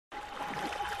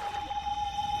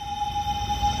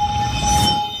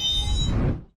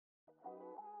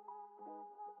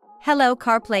Hello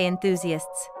CarPlay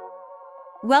enthusiasts.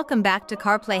 Welcome back to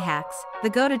CarPlayHacks, the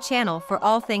go-to channel for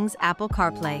all things Apple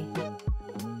CarPlay.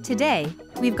 Today,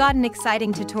 we've got an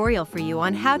exciting tutorial for you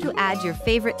on how to add your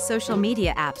favorite social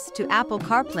media apps to Apple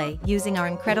CarPlay using our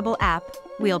incredible app,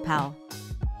 wheelpal.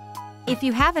 If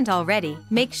you haven't already,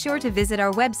 make sure to visit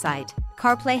our website,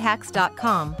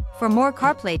 carplayhacks.com, for more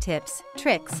CarPlay tips,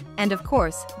 tricks, and of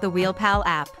course, the wheelpal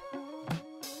app.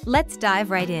 Let's dive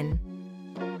right in.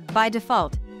 By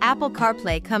default, Apple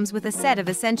CarPlay comes with a set of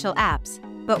essential apps,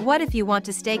 but what if you want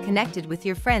to stay connected with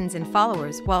your friends and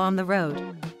followers while on the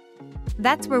road?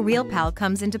 That's where wheelpal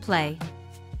comes into play.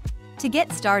 To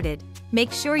get started,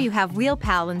 make sure you have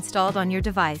wheelpal installed on your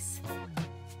device.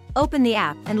 Open the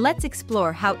app and let's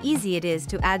explore how easy it is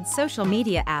to add social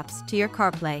media apps to your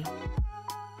CarPlay.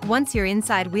 Once you're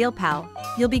inside wheelpal,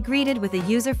 you'll be greeted with a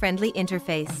user-friendly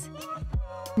interface.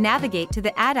 Navigate to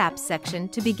the Add Apps section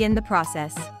to begin the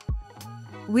process.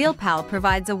 wheelpal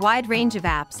provides a wide range of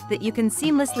apps that you can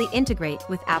seamlessly integrate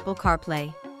with Apple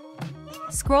CarPlay.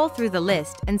 Scroll through the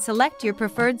list and select your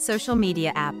preferred social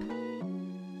media app.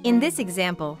 In this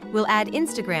example, we'll add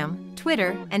Instagram,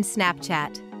 Twitter, and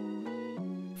Snapchat.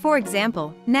 For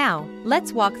example, now,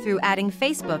 let's walk through adding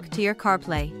Facebook to your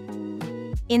CarPlay.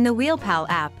 In the wheelpal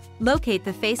app, locate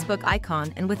the Facebook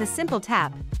icon and with a simple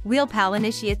tap, wheelpal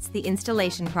initiates the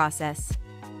installation process.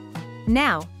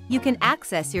 Now, you can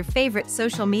access your favorite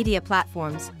social media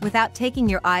platforms without taking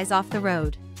your eyes off the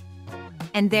road.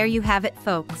 And there you have it,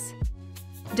 folks.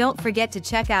 Don't forget to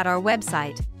check out our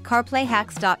website,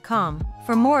 carplayhacks.com,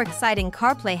 for more exciting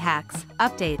CarPlay hacks,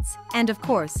 updates, and of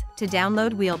course, to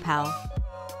download wheelpal.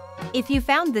 If you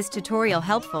found this tutorial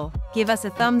helpful, give us a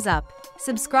thumbs up,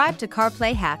 subscribe to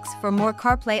CarPlay Hacks for more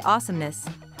CarPlay awesomeness,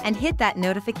 and hit that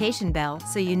notification bell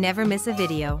so you never miss a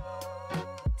video.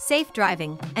 Safe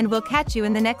driving, and we'll catch you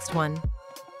in the next one.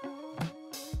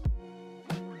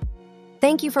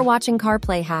 Thank you for watching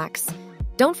CarPlay Hacks.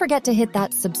 Don't forget to hit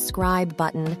that subscribe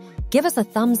button, give us a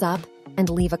thumbs up, and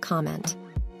leave a comment.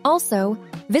 Also,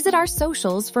 visit our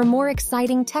socials for more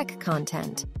exciting tech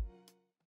content.